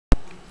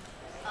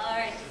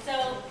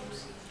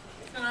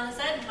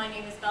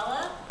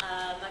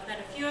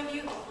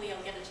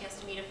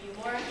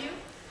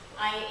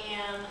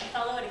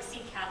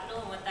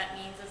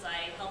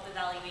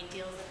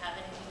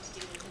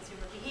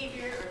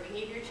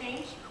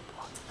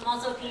I'm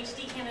also a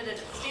PhD candidate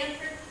at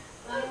Stanford.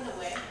 Not in the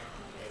way.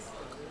 You guys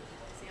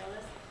see all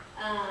this?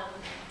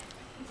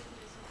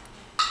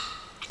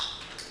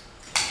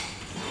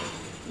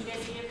 You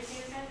guys see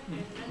everything okay?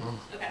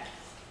 Okay.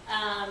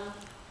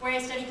 Where I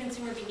study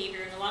consumer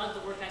behavior, and a lot of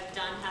the work I've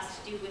done has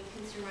to do with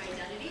consumer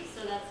identity,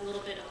 so that's a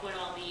little bit of what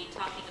I'll be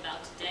talking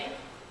about today.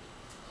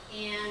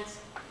 And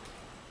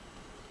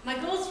my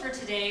goals for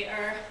today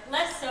are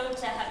less so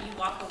to have you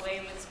walk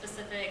away with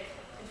specific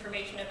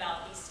information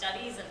about these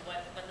studies and what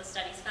the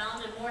studies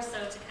found, and more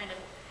so to kind of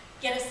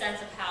get a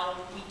sense of how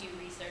we do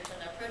research and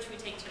the approach we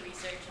take to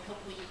research, and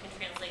hopefully you can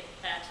translate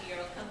that to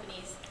your own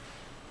companies.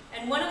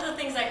 And one of the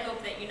things I hope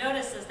that you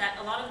notice is that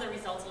a lot of the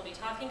results we'll be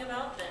talking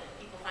about that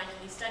people find in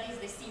these studies,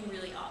 they seem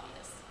really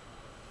obvious.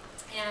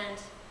 And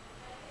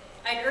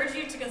I'd urge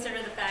you to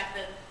consider the fact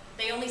that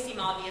they only seem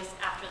obvious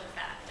after the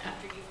fact,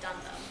 after you've done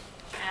them,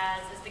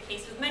 as is the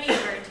case with many of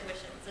our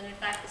intuitions. And in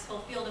fact, this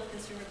whole field of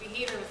consumer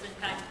behavior was in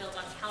fact built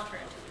on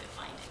counterintuitive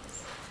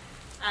findings.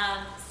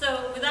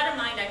 So with that in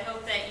mind, I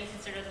hope that you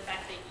consider the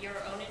fact that your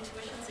own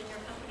intuitions in your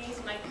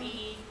companies might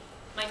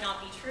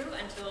not be true,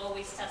 and to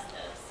always test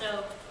those.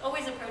 So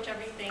always approach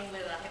everything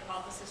with a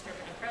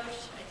hypothesis-driven approach.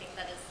 I think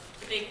that is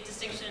the big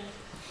distinction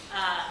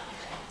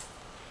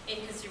in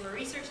consumer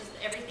research, is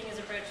that everything is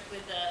approached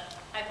with a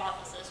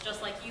hypothesis.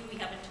 Just like you, we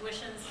have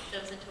intuitions.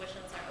 Those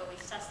intuitions are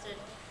always tested.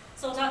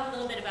 So we'll talk a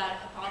little bit about a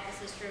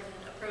hypothesis-driven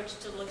approach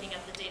to looking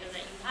at the data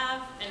that you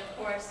have, and of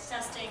course,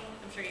 testing.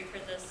 I'm sure you've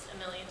heard this a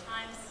million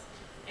times.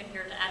 I'm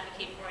here to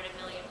advocate for it a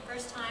million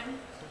first time.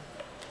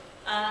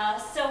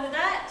 So with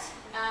that,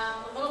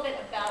 a little bit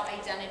about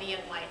identity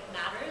and why it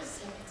matters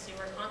in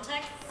consumer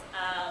contexts.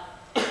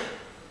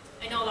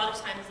 I know a lot of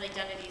times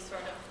identity is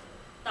sort of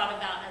thought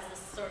about as this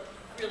sort of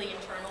really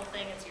internal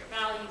thing. It's your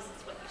values,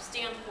 it's what you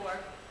stand for.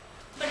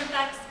 But in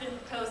fact, it's been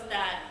proposed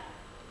that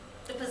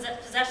the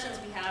possessions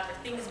we have or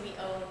things we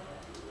own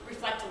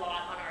reflect a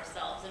lot on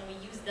ourselves, and we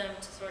use them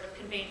to sort of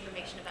convey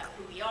information about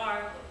who we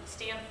are, what we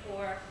stand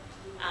for,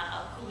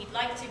 who we'd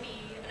like to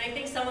be. And I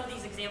think some of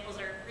these examples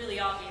are really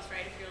obvious,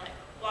 right? If you're like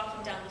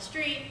walking down the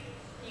street,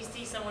 you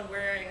see someone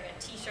wearing a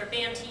t-shirt,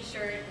 band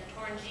t-shirt and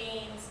torn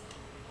jeans,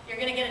 you're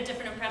going to get a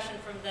different impression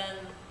from them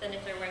than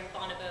if they're wearing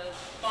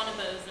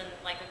bonobos and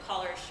like a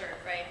collared shirt,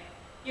 right?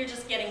 You're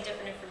just getting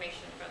different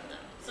information from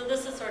them. So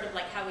this is sort of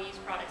like how we use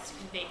products to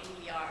convey who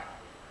we are.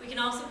 We can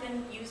also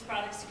use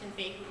products to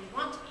convey who we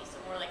want to be, so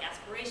more like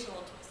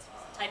aspirational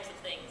types of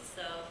things.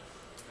 So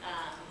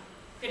a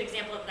good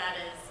example of that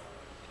is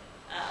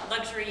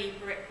luxury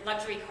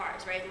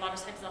cars, right? A lot of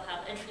times they'll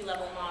have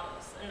entry-level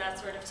models, and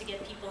that's sort of to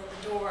get people in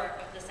the door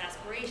of this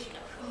aspiration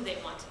of who they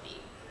want to be.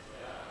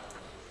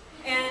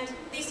 And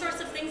these sorts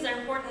of things are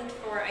important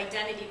for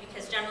identity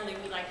because generally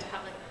we like to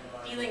have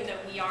a feeling that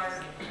we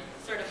are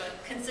sort of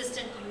a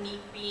consistent,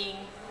 unique being.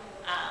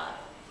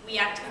 We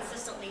act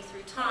consistently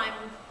through time.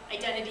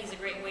 Identity is a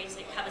great way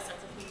to have a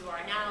sense of who you are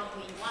now,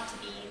 who you want to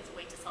be. It's a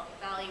way to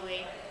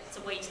self-evaluate. It's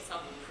a way to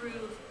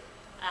self-improve.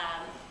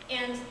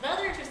 And the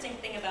other interesting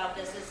thing about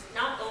this is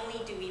not only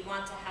do we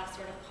want to have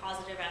sort of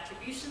positive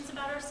attributions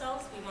about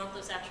ourselves, we want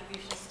those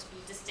attributions to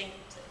be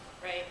distinctive,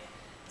 right?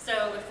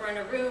 So if we're in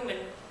a room and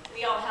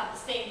we all have the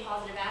same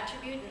positive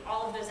attribute and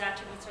all of those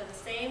attributes are the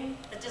same,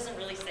 that doesn't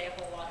really say a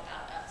whole lot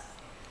about us.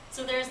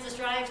 So there's this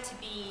drive to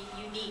be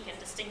unique and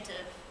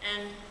distinctive,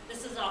 and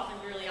this is often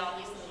really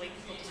obvious in the way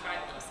people describe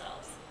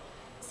themselves.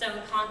 So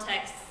in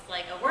contexts,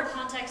 like a work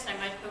context, I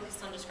might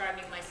focus on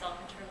describing myself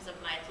in terms of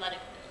my athletic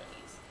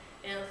abilities.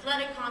 In an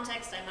athletic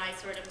context, I might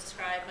sort of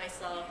describe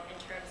myself in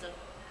terms of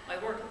my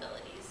work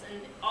abilities,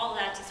 and all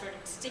that to sort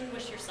of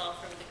distinguish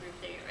yourself from the group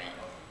that you're in.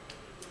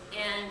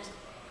 And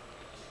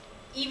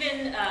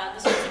even the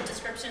sorts of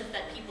descriptions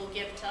that people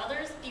give to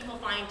others, people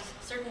find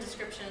certain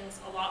descriptions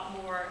a lot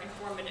more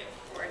informative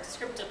or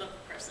descriptive of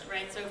the person,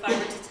 right? So if I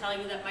were to tell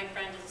you that my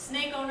friend is a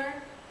snake owner,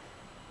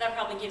 that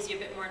probably gives you a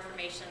bit more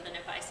information than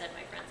if I said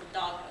my friend's a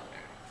dog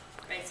owner,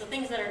 right? So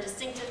things that are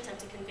distinctive tend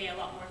to convey a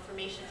lot more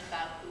information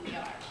about who we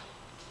are.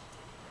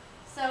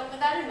 So with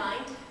that in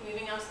mind,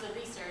 moving on to the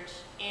research,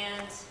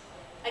 and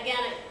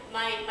again,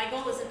 my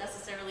goal isn't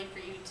necessarily for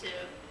you to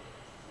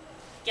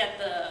get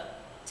the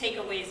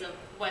takeaways of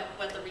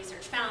what the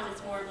research found.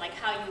 It's more like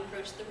how you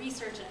approach the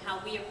research and how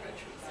we approach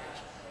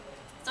research.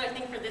 So I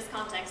think for this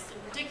context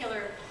in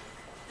particular,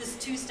 this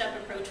two-step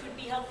approach would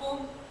be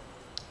helpful.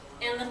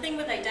 And the thing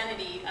with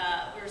identity,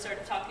 we were sort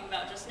of talking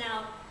about just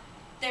now,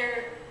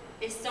 there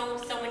is so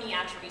many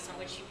attributes on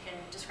which you can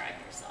describe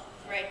yourself,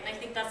 right? And I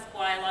think that's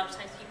why a lot of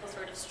times people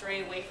sort of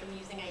stray away from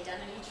using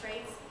identity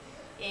traits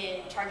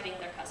in targeting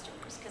their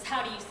customers. Because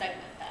how do you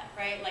segment that,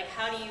 right? Like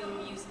how do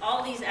you use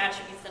all these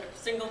attributes that a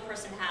single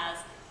person has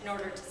in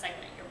order to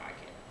segment your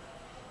market?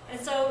 And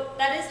so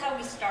that is how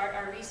we start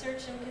our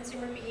research in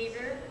consumer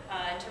behavior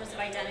in terms of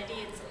identity.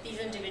 It's these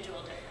individual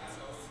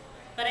differences.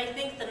 But I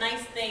think the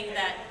nice thing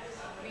that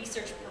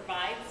research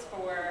provides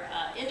for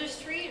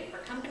industry and for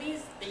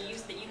companies, the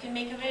use that you can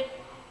make of it,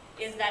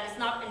 is that it's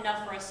not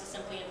enough for us to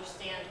simply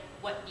understand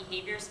what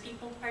behaviors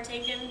people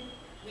partake in.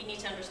 We need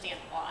to understand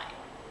why.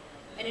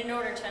 And in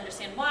order to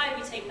understand why,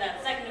 we take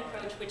that second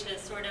approach, which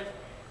is sort of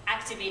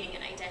activating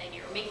an identity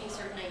or making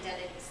certain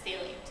identities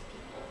salient to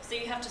people. So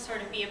you have to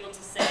sort of be able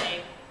to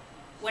say,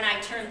 when I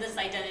turn this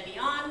identity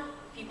on,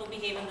 people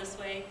behave in this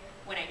way.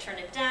 When I turn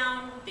it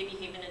down, they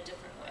behave in a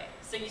different way.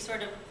 So you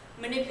sort of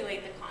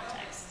manipulate the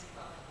context.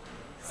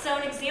 So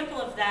an example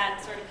of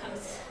that sort of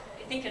comes,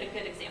 I think a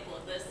good example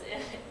of this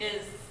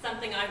is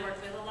something I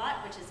work with a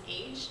lot, which is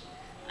age.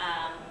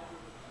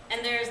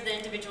 And there's the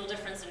individual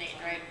difference in age,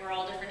 right? We're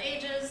all different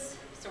ages,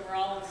 so we're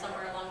all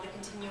somewhere along the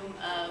continuum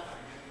of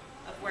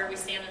where we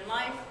stand in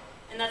life,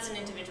 and that's an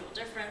individual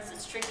difference.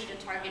 It's tricky to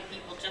target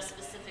people just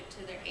specific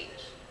to their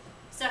age.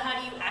 So how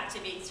do you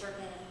activate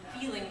certain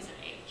feelings of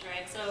age,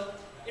 right? So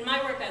in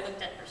my work, I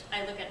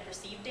look at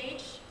perceived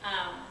age,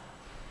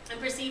 and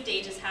perceived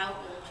age is how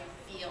old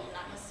you feel,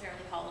 not necessarily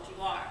how old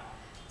you are.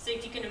 So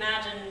if you can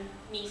imagine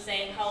me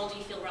saying, how old do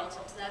you feel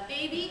relative to that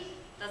baby?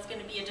 That's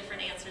going to be a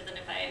different answer than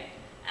if I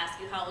ask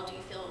you, how old do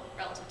you feel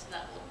relative to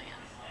that old man,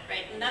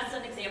 right? And that's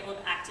an example of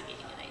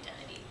activating an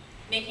identity,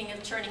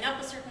 turning up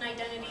a certain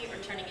identity or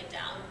turning it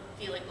down,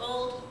 feeling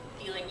old,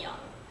 feeling young.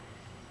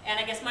 And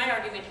I guess my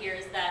argument here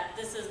is that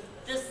this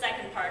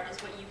second part is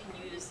what you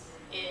can use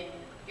in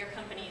your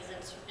companies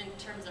in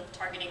terms of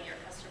targeting your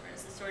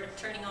customers, is sort of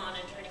turning on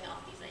and turning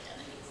off these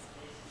identities.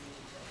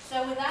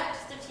 So with that,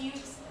 just a few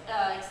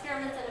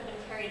experiments that have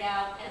been carried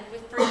out, and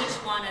for each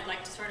one, I'd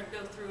like to sort of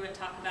go through and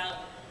talk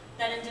about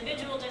that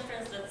individual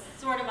difference that's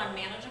sort of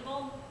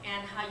unmanageable,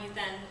 and how you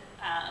then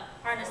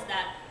harness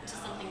that into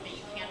something that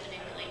you can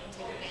manipulate and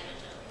take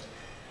advantage of.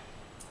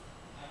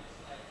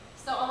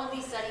 So all of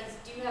these studies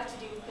do have to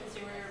do with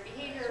consumer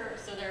behavior,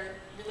 so they're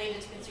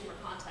related to consumer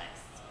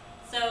contexts.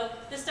 So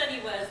this study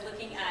was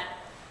looking at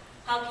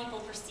how people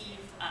perceive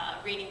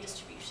rating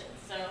distribution.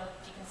 So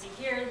if you can see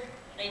here,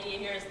 the idea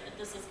here is that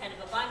this is kind of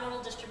a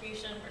bimodal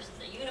distribution versus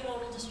a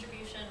unimodal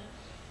distribution.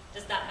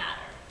 Does that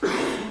matter?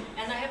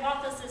 And the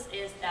hypothesis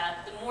is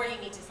that the more you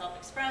need to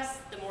self-express,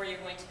 the more you're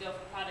going to go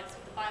for products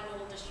with the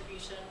bimodal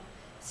distribution.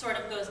 Sort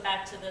of goes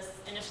back to this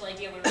initial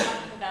idea we were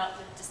talking about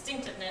with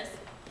distinctiveness,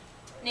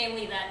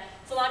 namely that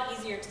it's a lot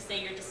easier to say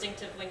you're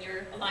distinctive when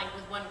you're aligned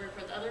with one group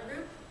or the other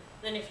group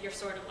than if you're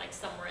sort of like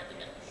somewhere in the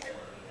middle here,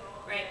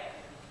 right?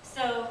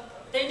 So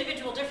the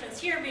individual difference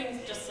here being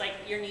just like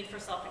your need for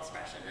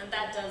self-expression, and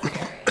that does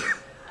vary.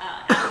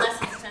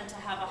 Adolescents tend to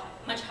have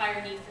a much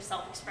higher need for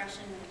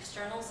self-expression in the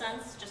external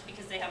sense, just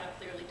because they haven't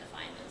clearly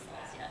defined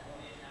themselves yet.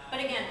 But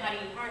again, how do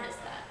you harness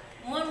that?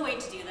 One way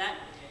to do that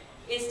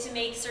is to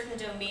make certain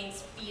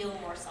domains feel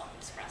more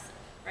self-expressive,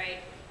 right?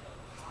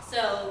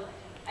 So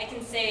I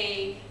can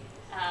say,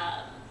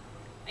 I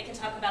can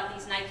talk about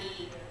these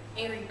Nike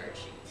Angry Bird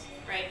shoes,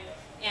 right?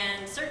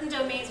 And certain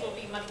domains will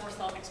be much more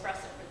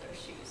self-expressive for those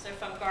shoes. So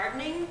if I'm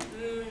gardening,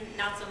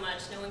 not so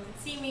much. No one can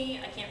see me.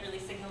 I can't really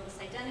signal this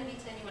identity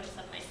to anyone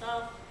except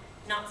myself.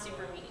 Not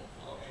super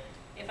meaningful.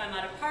 If I'm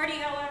at a party,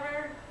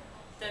 however,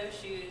 those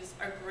shoes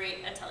are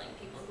great at telling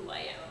people who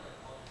I am.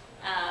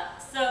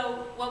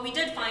 So what we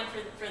did find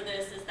for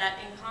this is that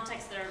in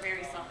contexts that are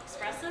very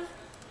self-expressive,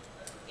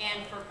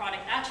 and for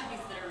product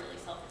attributes that are really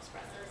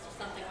self-expressive, so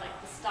something like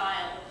the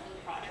style of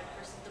the product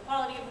versus the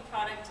quality of the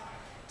product,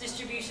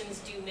 distributions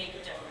do make a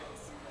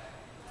difference.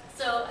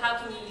 So how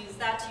can you use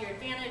that to your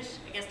advantage?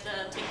 I guess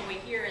the takeaway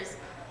here is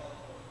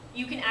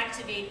you can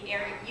activate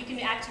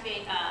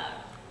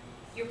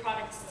your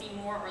product to seem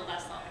more or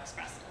less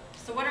self-expressive.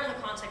 So what are the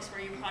contexts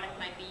where your product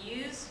might be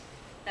used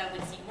that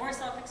would seem more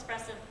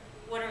self-expressive?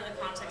 What are the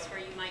contexts where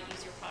you might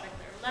use your product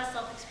that are less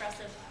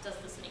self-expressive? Does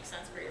this make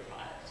sense for your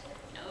product?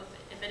 You know,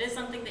 if it is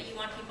something that you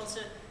want people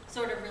to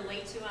sort of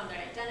relate to on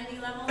their identity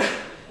level,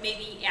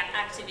 maybe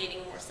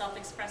activating more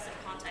self-expressive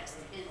context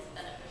is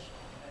beneficial.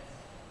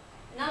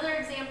 Another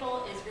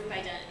example is group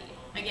identity.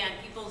 Again,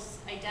 people's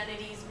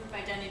identities, group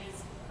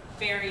identities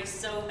vary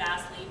so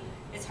vastly,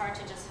 it's hard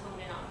to just hone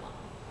in on one.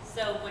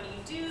 So what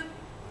do?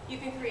 You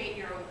can create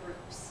your own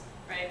groups,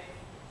 right?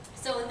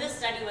 So in this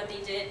study, what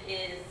they did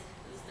is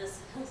this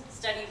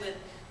study with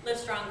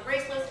Livestrong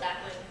bracelets back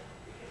when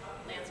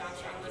Lance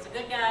Armstrong was a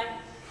good guy.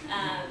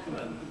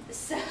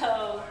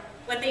 So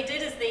what they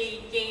did is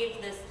they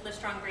gave this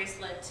Livestrong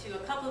bracelet to a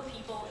couple of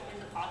people in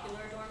the popular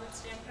dorm at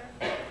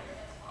Stanford,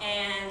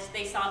 and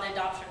they saw the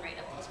adoption rate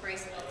of these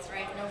bracelets,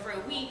 right? And over a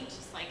week,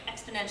 just like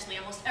exponentially,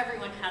 almost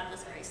everyone had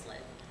this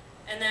bracelet.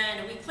 And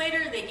then a week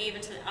later, they gave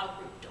it to the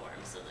outgroup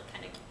dorm, so the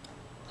kind of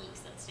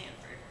geeks at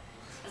Stanford,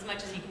 as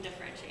much as you can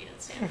differentiate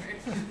at Stanford.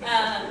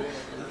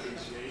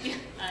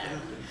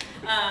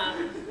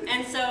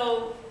 And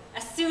so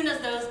as soon as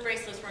those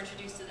bracelets were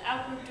introduced to the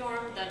outgroup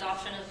dorm, the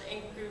adoption of the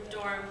in-group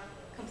dorm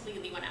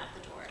completely went out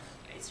the door.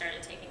 They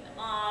started taking them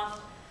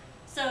off.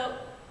 So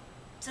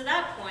to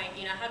that point,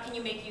 you know, how can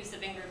you make use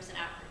of in-groups and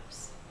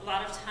out-groups? A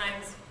lot of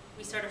times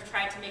we sort of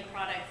try to make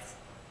products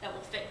that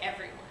will fit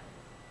everyone.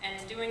 And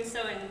in doing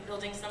so and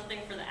building something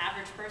for the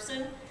average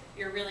person,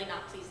 you're really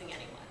not pleasing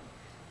anyone.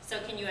 So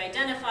can you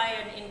identify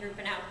an in-group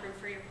and out-group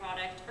for your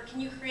product, or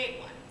can you create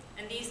one?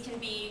 And these can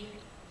be,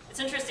 it's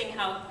interesting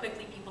how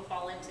quickly people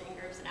fall into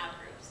in-groups and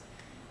out-groups.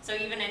 So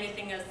even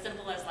anything as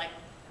simple as like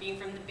being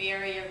from the Bay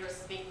Area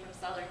versus being from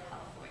Southern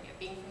California,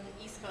 being from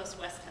the East Coast,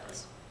 West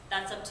Coast.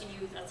 That's up to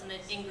you. That's an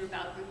in-group,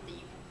 out-group that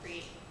you can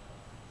create.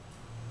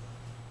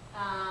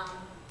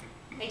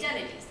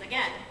 Identities,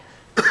 again,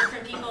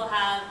 different people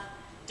have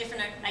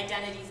different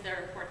identities that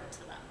are important to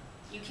them.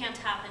 You can't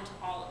tap into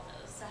all of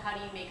those. So how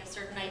do you make a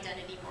certain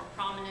identity more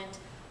prominent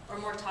or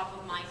more top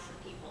of mind for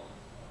people?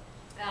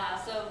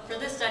 So for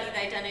this study,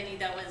 the identity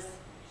that was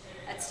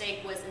at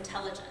stake was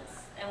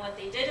intelligence. And what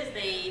they did is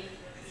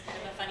it's kind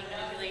of a funny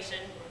manipulation.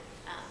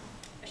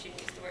 I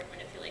shouldn't use the word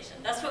manipulation.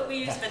 That's what we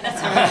use, but that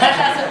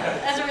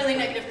has a really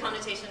negative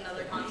connotation in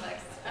other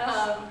contexts.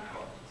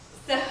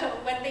 So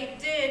what they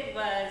did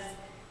was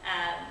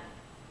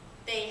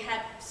they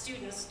had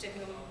students to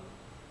whom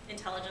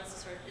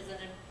intelligence is an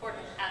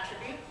important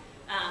attribute.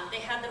 They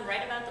had them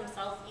write about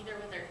themselves either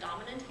with their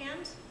dominant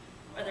hand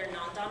or their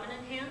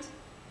non-dominant hand.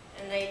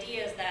 And the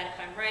idea is that if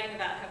I'm writing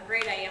about how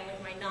great I am with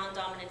my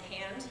non-dominant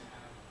hand,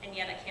 and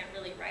yet I can't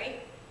really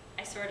write,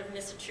 I sort of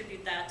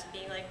misattribute that to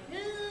being like,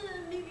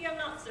 maybe I'm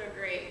not so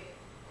great.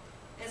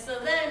 And so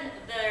then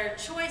their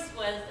choice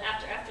was,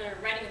 after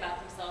writing about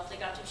themselves, they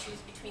got to choose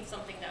between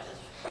something that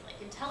was like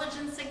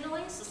intelligence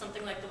signaling, so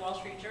something like the Wall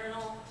Street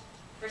Journal,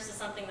 versus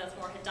something that's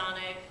more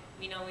hedonic.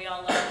 We know we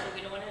all love it, but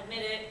we don't want to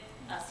admit it,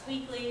 Us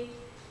Weekly.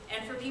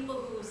 And for people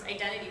whose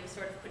identity was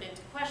sort of put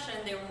into question,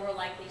 they were more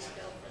likely to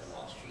go for the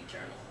Wall Street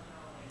Journal,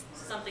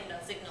 so something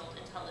that signaled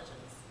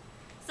intelligence.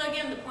 So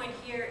again, the point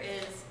here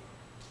is,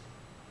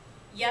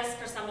 yes,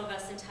 for some of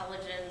us,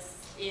 intelligence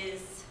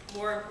is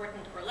more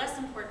important or less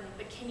important,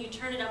 but can you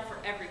turn it up for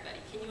everybody?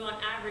 Can you, on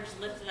average,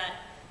 lift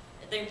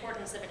the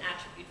importance of an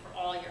attribute for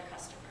all your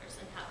customers,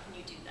 and how can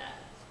you do that?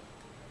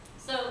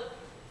 So,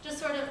 just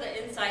sort of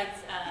the insights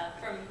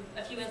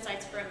a few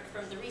insights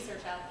from the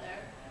research out there.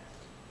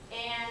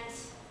 And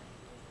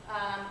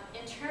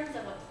in terms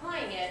of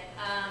applying it,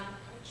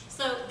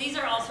 so these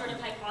are all sort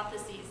of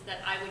hypotheses that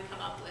I would come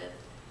up with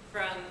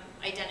from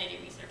identity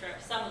research, or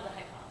some of the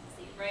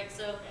hypotheses, right?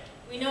 So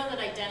we know that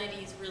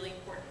identity is really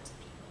important to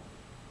people.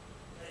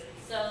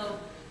 So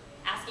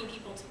asking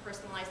people to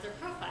personalize their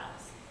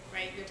profiles,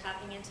 right? You're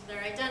tapping into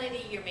their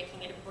identity, you're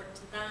making it important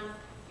to them,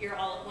 you're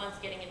all at once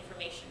getting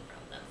information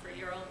from them for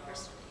your own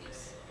personal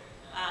use.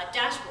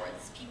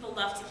 Dashboards, people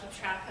love to keep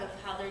track of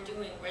how they're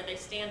doing, where they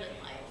stand in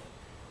life.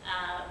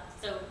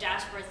 So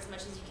dashboards, as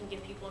much as you can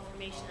give people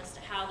information as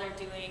to how they're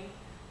doing,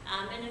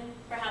 and then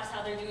perhaps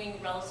how they're doing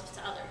relative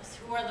to others.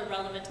 Who are the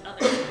relevant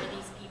others for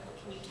these people?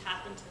 Can you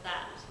tap into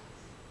that?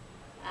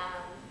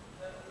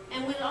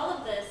 And with all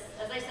of this,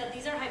 as I said,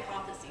 these are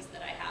hypotheses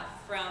that I have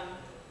from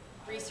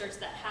research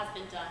that has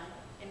been done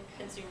in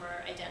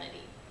consumer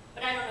identity.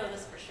 But I don't know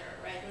this for sure,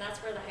 right? And that's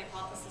where the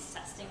hypothesis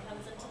testing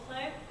comes into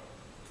play.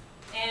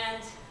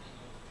 And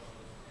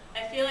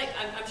I feel like,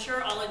 I'm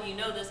sure all of you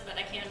know this, but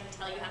I can't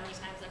tell you how many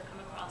times I've come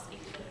across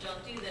people who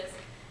don't do this.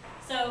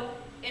 So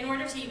in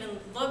order to even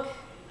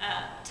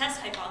test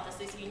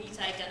hypotheses, you need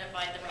to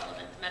identify the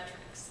relevant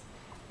metrics,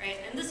 right?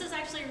 And this is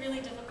actually a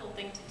really difficult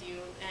thing to do.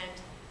 And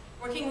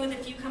working with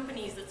a few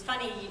companies, it's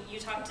funny, you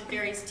talk to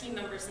various team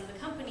members in the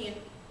company, and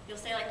you'll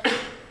say like,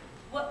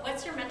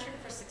 what's your metric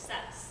for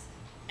success?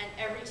 And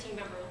every team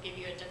member will give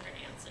you a different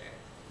answer.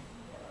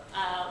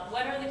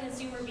 What are the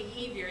consumer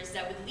behaviors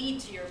that would lead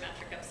to your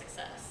metric of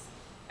success?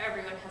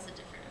 Everyone has a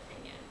different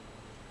opinion.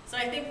 So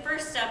I think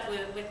first step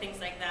with things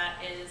like that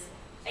is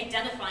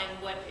identifying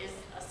what is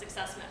a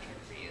success metric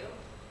for you.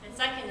 And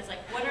second is like,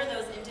 what are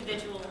those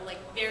individual, like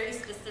very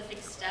specific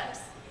steps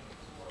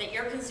that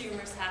your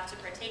consumers have to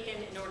partake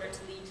in order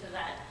to lead to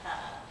that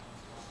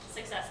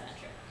success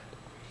metric?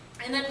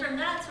 And then from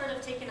that, sort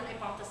of taking a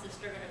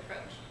hypothesis-driven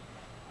approach.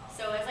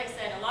 So as I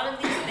said, a lot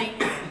of these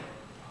things,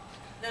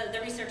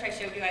 the research I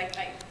showed you,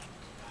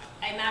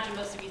 I imagine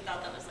most of you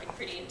thought that was like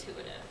pretty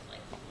intuitive,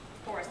 like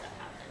of course that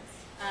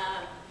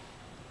happens.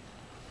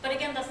 But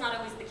again, that's not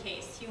always the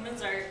case.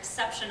 Humans are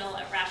exceptional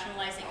at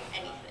rationalizing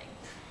anything.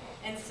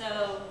 And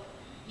so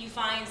you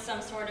find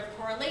some sort of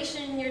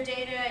correlation in your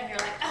data and you're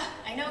like,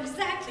 I know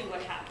exactly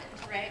what happened,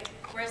 right?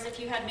 Whereas if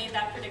you had made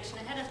that prediction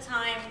ahead of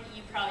time,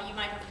 you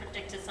might have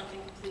predicted something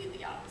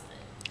completely opposite.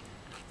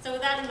 So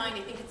with that in mind,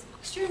 I think it's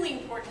extremely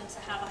important to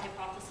have a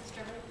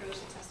hypothesis-driven approach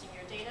to testing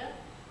your data.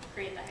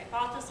 Create the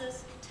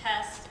hypothesis,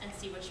 test, and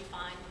see what you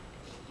find.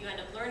 You end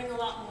up learning a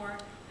lot more,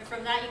 and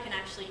from that you can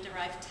actually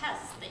derive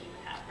tests that you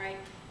would have, right?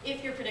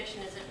 If your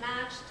prediction isn't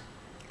matched,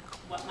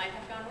 what might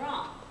have gone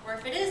wrong? Or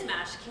if it is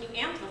matched, can you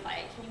amplify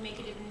it? Can you make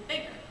it even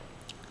bigger?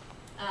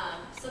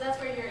 So that's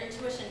where your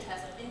intuition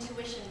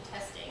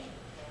testing,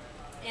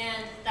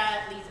 and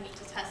that leads me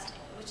to testing,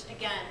 which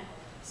again,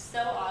 so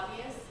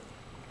obvious,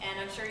 and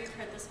I'm sure you've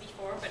heard this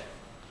before, but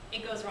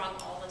it goes wrong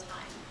all the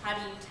time. How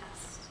do you test?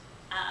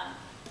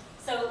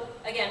 So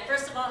again,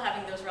 first of all,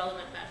 having those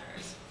relevant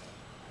measures.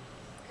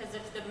 Because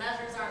if the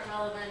measures aren't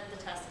relevant,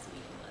 the test is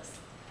meaningless.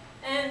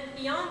 And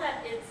beyond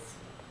that, it's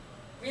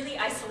really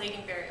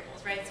isolating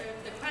variables, right? So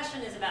if the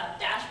question is about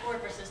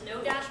dashboard versus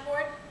no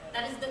dashboard,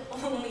 that is the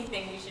only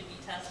thing you should be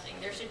testing.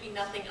 There should be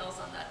nothing else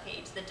on that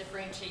page that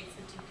differentiates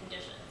the two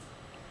conditions,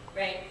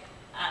 right?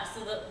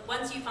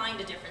 Once you find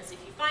a difference, if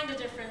you find a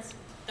difference,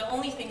 the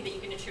only thing that you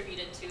can attribute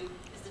it to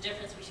is the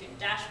difference between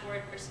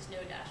dashboard versus no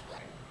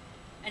dashboard.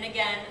 And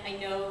again, I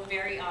know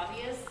very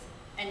obvious,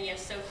 and yet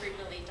so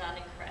frequently done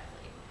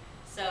incorrectly.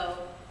 So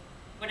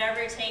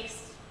whatever it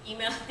takes,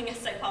 emailing a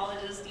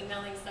psychologist,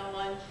 emailing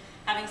someone,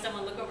 having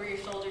someone look over your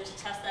shoulder to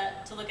test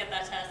that, to look at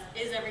that test,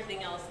 is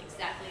everything else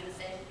exactly the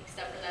same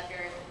except for that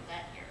variable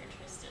that you're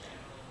interested in.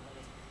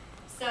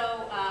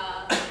 So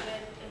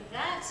with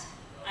that,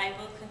 I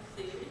will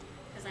conclude,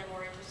 because I'm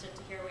more interested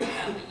to hear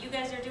what you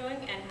guys are doing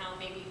and how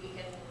maybe we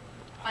can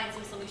find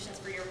some solutions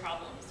for your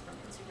problems from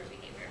consumer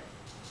behavior.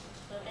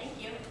 So thank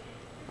you.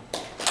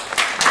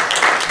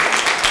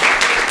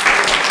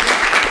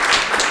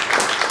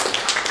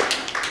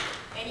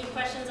 Any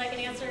questions I can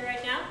answer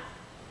right now?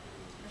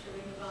 Or should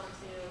we move on to...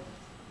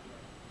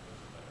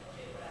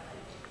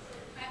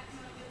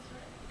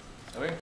 Okay.